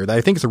down earlier, that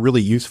I think is a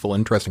really useful,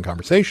 interesting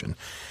conversation,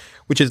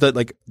 which is that,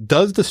 like,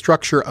 does the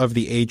structure of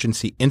the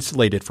agency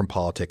insulate it from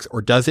politics,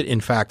 or does it in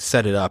fact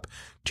set it up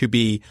to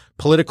be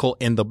political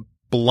in the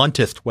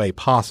bluntest way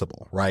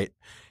possible, right?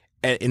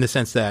 In the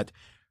sense that,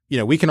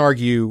 we can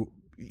argue,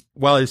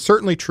 while it's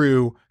certainly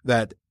true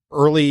that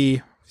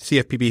early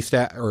CFPB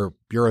staff or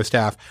bureau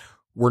staff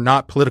were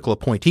not political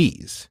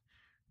appointees,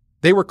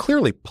 they were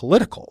clearly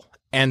political.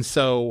 And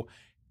so,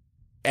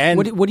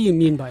 what do you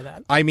mean by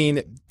that? I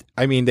mean,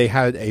 they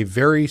had a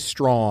very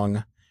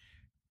strong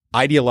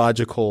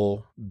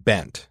ideological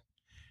bent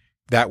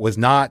that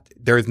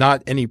there is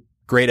not any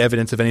great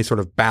evidence of any sort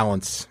of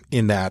balance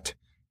in that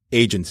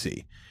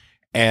agency.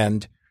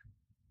 And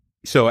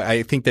so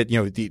I think that,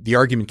 the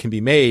argument can be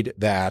made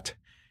that,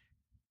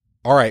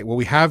 all right, well,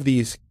 we have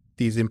these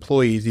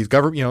employees, these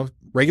government,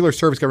 regular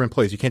service government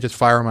employees. You can't just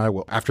fire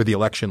them after the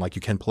election like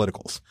you can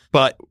politicals.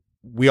 But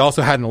we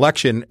also had an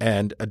election,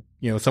 and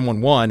someone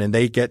won, and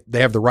they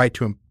have the right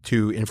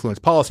to influence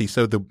policy.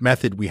 So the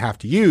method we have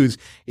to use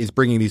is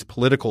bringing these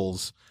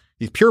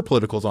pure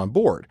politicals on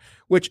board.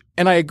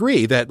 And I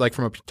agree that, like,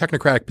 from a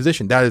technocratic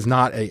position, that is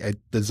not a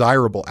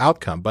desirable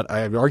outcome. But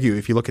I would argue,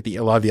 if you look at a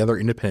lot of the other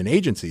independent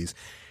agencies,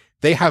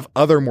 they have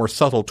other more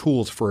subtle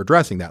tools for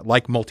addressing that,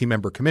 like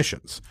multi-member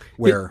commissions,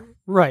 where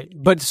right.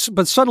 But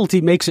subtlety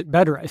makes it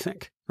better, I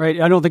think. Right.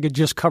 I don't think it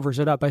just covers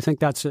it up. I think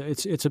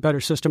it's a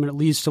better system, and it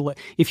leads to,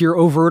 if you're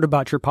overt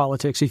about your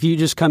politics, if you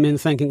just come in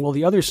thinking, well,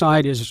 the other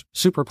side is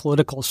super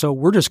political, so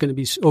we're just going to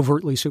be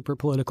overtly super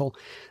political,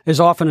 there's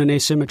often an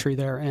asymmetry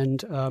there.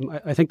 And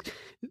I think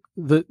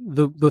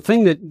the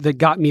thing that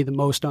got me the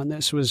most on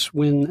this was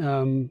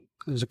when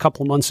it was a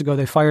couple of months ago,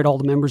 they fired all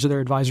the members of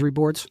their advisory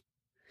boards.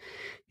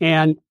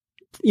 And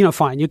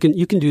fine, you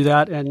can do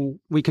that, and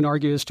we can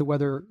argue as to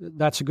whether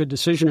that's a good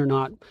decision or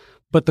not.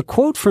 But the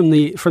quote from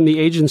the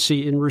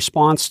agency in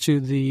response to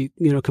the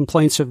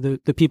complaints of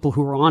the people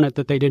who were on it,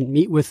 that they didn't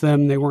meet with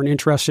them, they weren't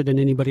interested in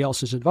anybody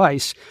else's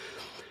advice,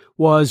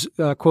 was,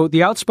 quote,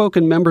 "The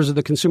outspoken members of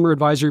the Consumer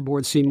Advisory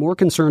Board seem more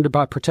concerned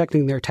about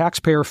protecting their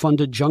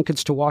taxpayer-funded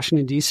junkets to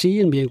Washington, D.C.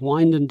 and being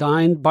wined and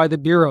dined by the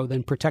Bureau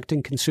than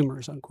protecting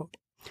consumers," unquote.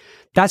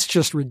 That's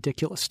just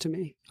ridiculous to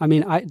me. I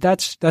mean,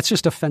 that's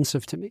just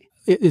offensive to me.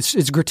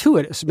 It's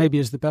gratuitous, maybe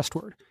is the best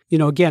word.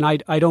 Again,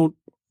 I don't.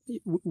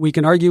 We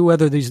can argue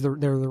whether they're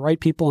the right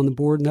people on the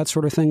board and that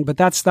sort of thing, but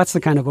that's the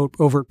kind of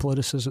overt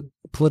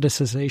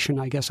politicization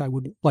I guess I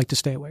would like to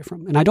stay away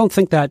from. And I don't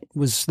think that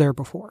was there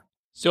before.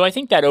 So I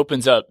think that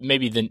opens up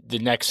maybe the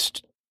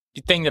next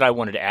thing that I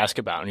wanted to ask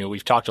about.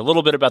 We've talked a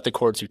little bit about the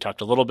courts, we've talked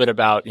a little bit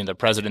about the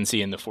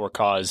presidency and the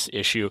for-cause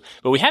issue,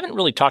 but we haven't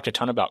really talked a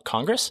ton about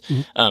Congress.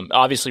 Mm-hmm.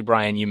 Obviously,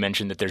 Brian, you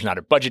mentioned that there's not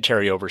a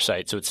budgetary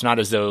oversight, so it's not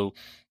as though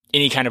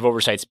any kind of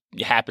oversight's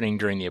happening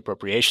during the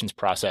appropriations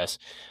process.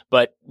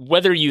 But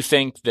whether you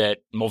think that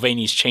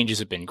Mulvaney's changes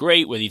have been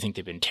great, whether you think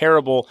they've been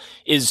terrible,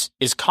 is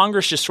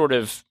Congress just sort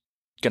of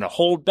going to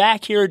hold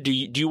back here? Do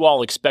you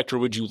all expect, or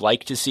would you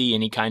like to see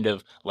any kind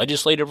of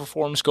legislative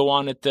reforms go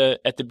on at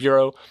the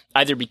Bureau,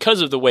 either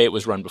because of the way it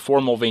was run before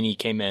Mulvaney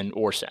came in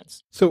or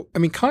since? So, I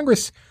mean,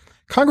 Congress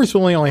Congress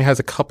only has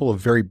a couple of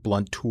very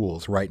blunt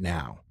tools right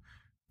now.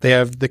 They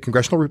have the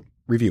Congressional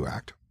Review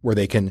Act, where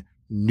they can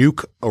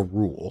nuke a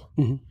rule,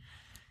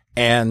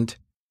 and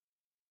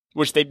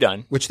which they've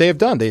done. Which they have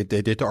done. They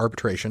did to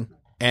arbitration.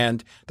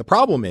 And the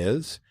problem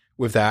is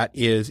with that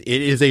is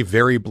it is a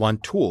very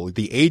blunt tool.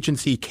 The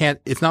agency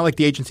it's not like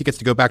the agency gets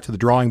to go back to the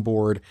drawing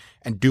board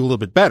and do a little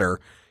bit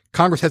better.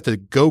 Congress has to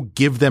go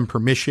give them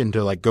permission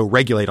to go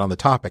regulate on the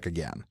topic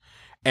again.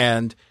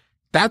 And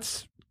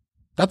that's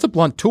a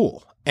blunt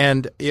tool.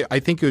 And I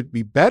think it would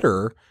be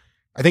better.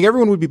 I think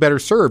everyone would be better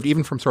served,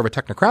 even from sort of a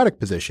technocratic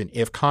position,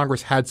 if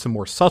Congress had some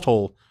more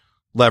subtle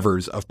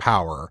levers of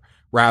power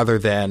rather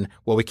than,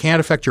 well, we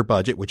can't affect your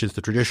budget, which is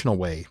the traditional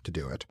way to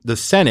do it. The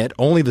Senate,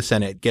 only the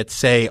Senate, gets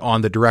say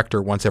on the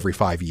director once every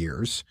 5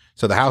 years.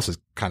 So the House is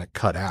kind of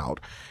cut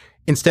out.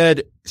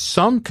 Instead,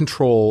 some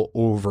control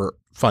over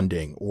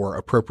funding or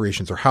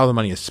appropriations or how the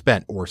money is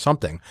spent or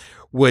something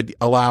would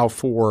allow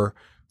for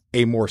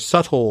a more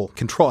subtle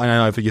control. And I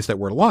know I've used that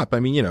word a lot,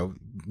 but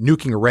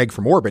nuking a reg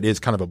from orbit is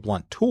kind of a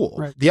blunt tool.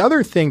 Right. The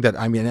other thing that,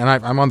 and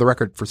I'm on the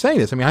record for saying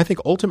this, I think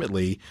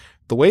ultimately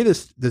the way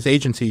this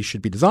agency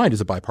should be designed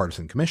is a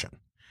bipartisan commission.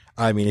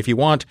 If you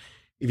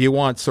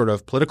want sort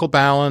of political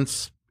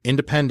balance,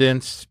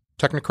 independence,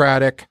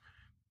 technocratic,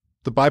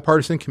 the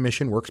bipartisan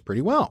commission works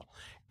pretty well.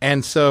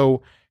 And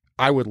so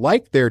I would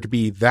like there to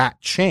be that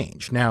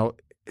change. Now,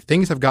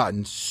 things have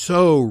gotten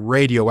so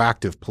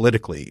radioactive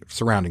politically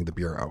surrounding the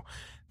Bureau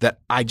that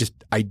I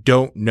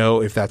don't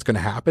know if that's going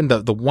to happen.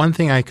 The one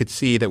thing I could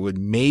see that would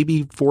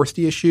maybe force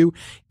the issue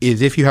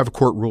is if you have a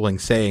court ruling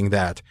saying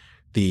that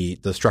the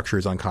structure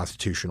is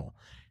unconstitutional.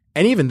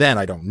 And even then,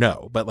 I don't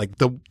know. But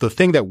the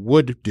thing that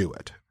would do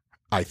it,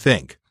 I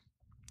think,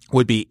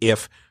 would be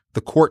if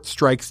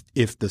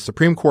if the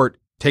Supreme Court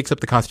takes up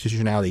the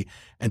constitutionality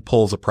and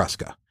pulls a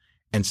Presca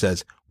and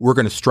says, we're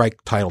going to strike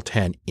Title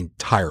X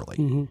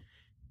entirely,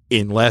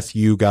 unless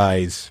you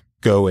guys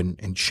go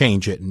and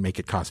change it and make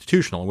it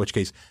constitutional, in which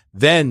case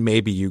then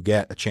maybe you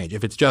get a change.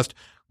 If it's just,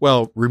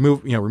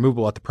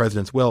 removable at the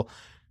president's will,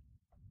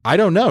 I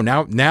don't know.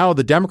 Now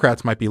the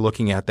Democrats might be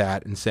looking at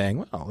that and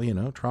saying,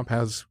 well,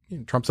 Trump's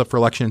up for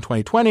election in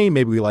 2020.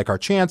 Maybe we like our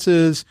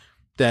chances.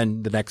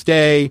 Then the next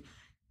day,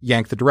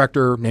 yank the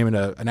director, name it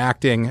an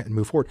acting, and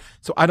move forward.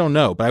 So I don't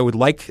know, but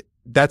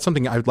that's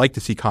something I would like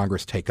to see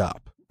Congress take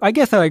up. I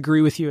guess I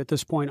agree with you at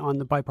this point on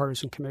the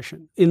bipartisan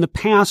commission. In the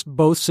past,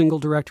 both single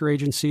director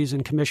agencies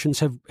and commissions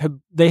have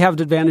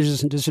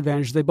advantages and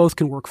disadvantages. They both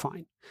can work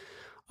fine.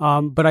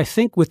 But I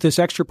think with this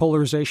extra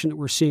polarization that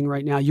we're seeing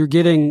right now,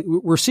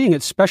 we're seeing it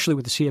especially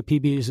with the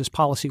CFPB is this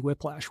policy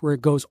whiplash where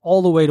it goes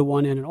all the way to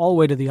one end and all the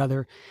way to the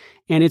other.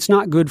 And it's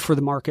not good for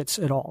the markets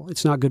at all.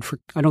 It's not good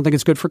I don't think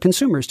it's good for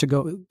consumers to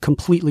go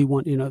completely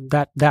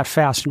that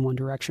fast in one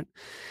direction.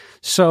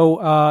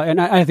 So,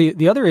 and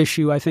the other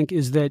issue I think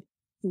is that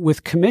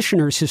with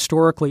commissioners,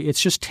 historically, it's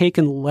just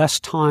taken less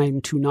time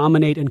to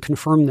nominate and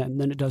confirm them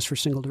than it does for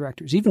single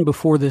directors, even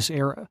before this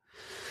era.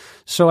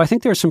 So I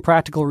think there's some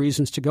practical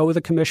reasons to go with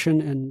a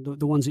commission, and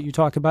the ones that you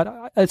talk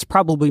about, it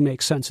probably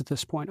makes sense at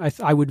this point.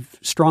 I would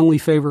strongly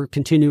favor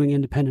continuing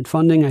independent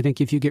funding. I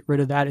think if you get rid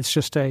of that, it's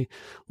just an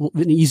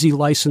easy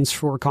license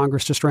for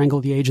Congress to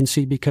strangle the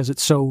agency because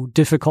it's so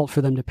difficult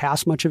for them to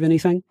pass much of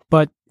anything.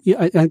 But yeah,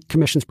 I think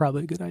commission's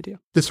probably a good idea.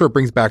 This sort of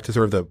brings back to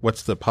sort of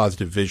what's the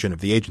positive vision of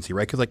the agency,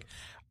 right? Because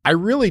I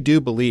really do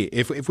believe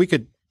if we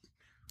could,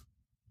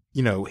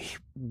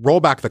 roll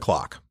back the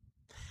clock,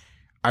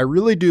 I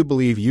really do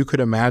believe you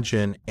could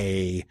imagine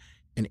an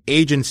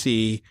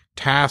agency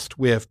tasked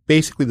with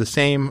basically the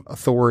same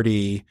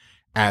authority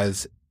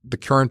as the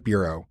current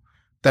Bureau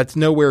that's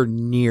nowhere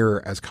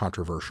near as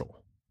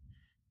controversial.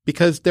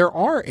 Because there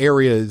are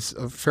areas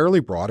of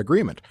fairly broad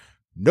agreement.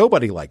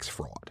 Nobody likes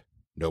fraud.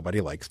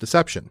 Nobody likes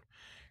deception.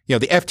 The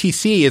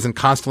FTC isn't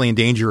constantly in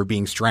danger of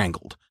being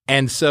strangled.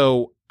 And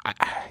so,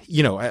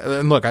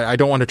 and look, I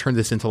don't want to turn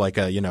this into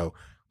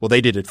well,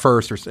 they did it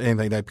first or anything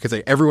like that, because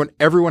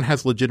everyone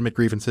has legitimate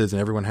grievances and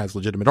everyone has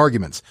legitimate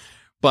arguments.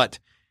 But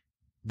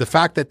the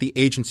fact that the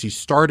agency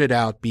started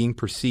out being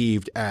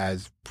perceived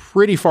as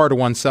pretty far to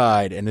one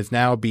side and is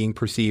now being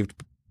perceived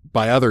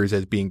by others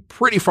as being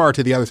pretty far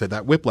to the other side,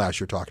 that whiplash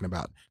you're talking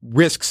about,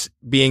 risks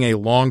being a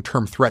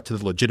long-term threat to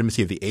the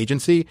legitimacy of the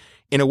agency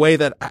in a way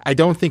that I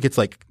don't think it's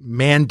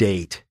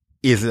mandate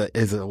is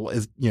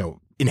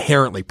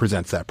inherently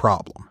presents that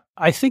problem.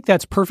 I think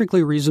that's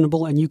perfectly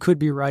reasonable, and you could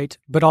be right,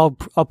 but I'll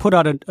put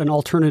out an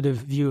alternative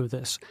view of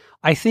this.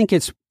 I think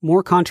it's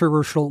more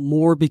controversial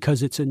more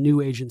because it's a new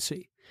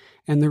agency.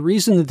 And the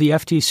reason that the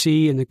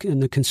FTC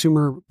and the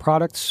Consumer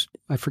Products,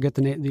 I forget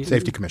the name, the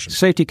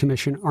Safety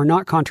Commission are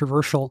not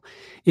controversial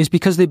is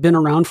because they've been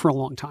around for a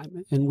long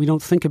time and we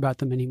don't think about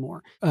them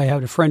anymore. I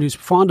have a friend who's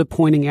fond of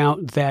pointing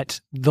out that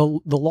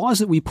the laws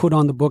that we put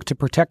on the book to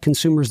protect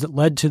consumers that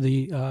led to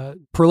the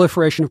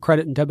proliferation of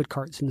credit and debit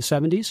cards in the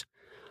 70s,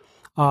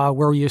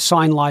 where you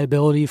assign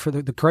liability for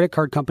the credit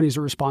card companies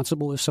are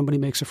responsible if somebody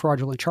makes a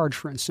fraudulent charge,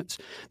 for instance.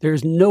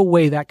 There's no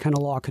way that kind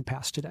of law could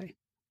pass today.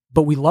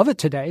 but we love it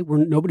today.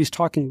 Nobody's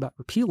talking about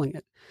repealing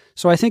it.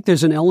 So I think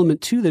there's an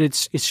element too that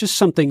it's just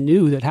something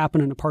new that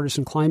happened in a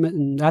partisan climate,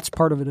 and that's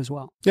part of it as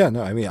well. Yeah,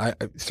 no, I mean, I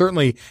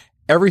certainly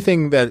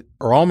everything that,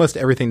 or almost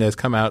everything that has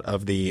come out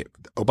of the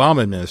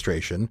Obama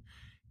administration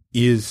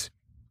is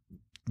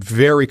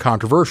very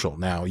controversial.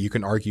 Now, you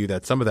can argue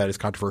that some of that is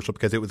controversial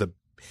because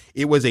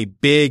it was a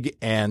big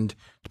and,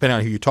 depending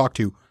on who you talk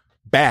to,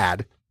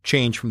 bad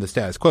change from the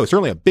status quo.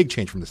 Certainly a big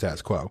change from the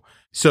status quo.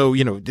 So,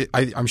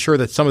 I'm sure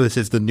that some of this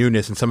is the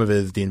newness and some of it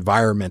is the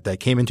environment that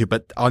came into.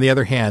 But on the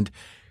other hand,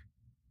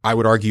 I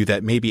would argue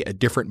that maybe a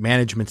different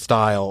management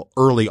style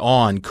early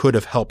on could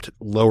have helped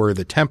lower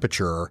the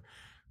temperature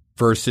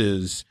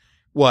versus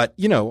what,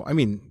 you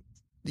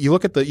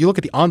look at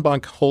the en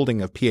banc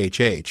holding of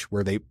PHH,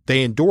 where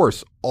they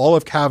endorse all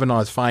of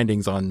Kavanaugh's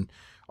findings on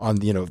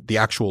the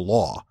actual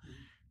law.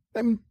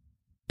 I mean,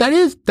 that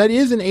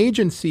is an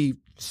agency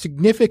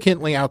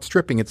significantly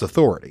outstripping its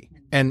authority.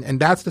 And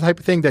that's the type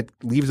of thing that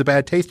leaves a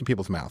bad taste in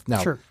people's mouth.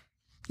 Now, sure.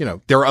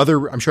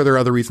 I'm sure there are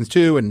other reasons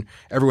too, and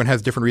everyone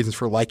has different reasons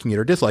for liking it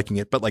or disliking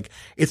it, but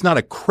it's not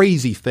a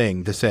crazy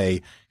thing to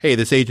say, hey,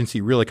 this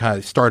agency really kind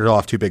of started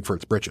off too big for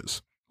its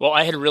britches. Well,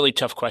 I had really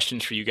tough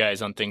questions for you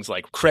guys on things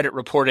like credit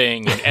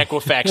reporting and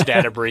Equifax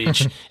data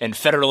breach and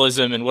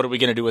federalism and what are we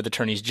going to do with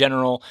attorneys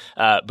general.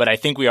 But I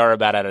think we are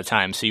about out of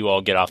time, so you all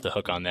get off the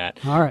hook on that.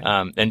 All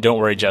right. And don't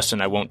worry, Justin,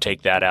 I won't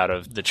take that out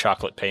of the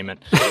chocolate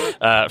payment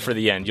for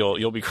the end.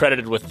 You'll be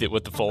credited with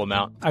the full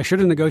amount. I should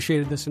have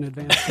negotiated this in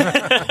advance.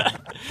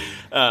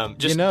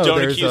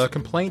 There's a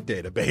complaint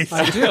database.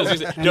 I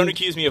do. Don't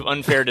accuse me of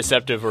unfair,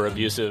 deceptive, or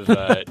abusive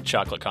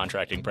chocolate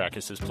contracting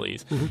practices,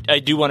 please. Mm-hmm. I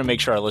do want to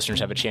make sure our listeners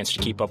have a chance to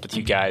keep up with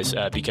you guys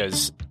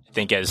because I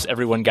think as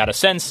everyone got a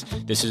sense,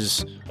 this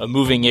is a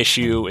moving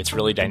issue. It's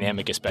really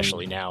dynamic,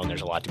 especially now, and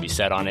there's a lot to be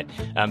said on it.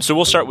 So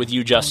we'll start with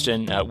you,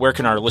 Justin. Where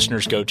can our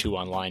listeners go to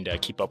online to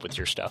keep up with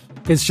your stuff?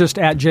 It's just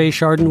at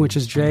jschardin, which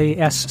is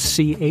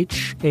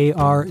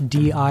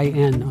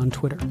JSCHARDIN on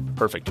Twitter.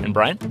 Perfect. And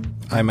Brian?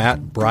 I'm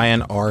at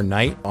Brian R.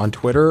 Knight on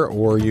Twitter,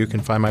 or you can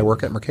find my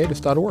work at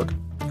mercatus.org.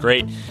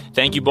 Great.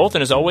 Thank you both.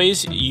 And as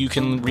always, you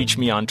can reach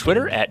me on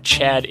Twitter at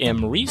Chad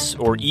M. Reese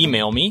or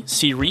email me,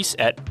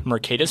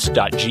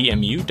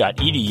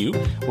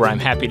 creese@mercatus.gmu.edu, where I'm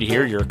happy to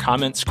hear your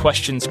comments,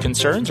 questions,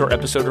 concerns, or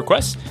episode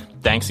requests.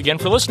 Thanks again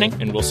for listening,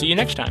 and we'll see you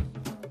next time.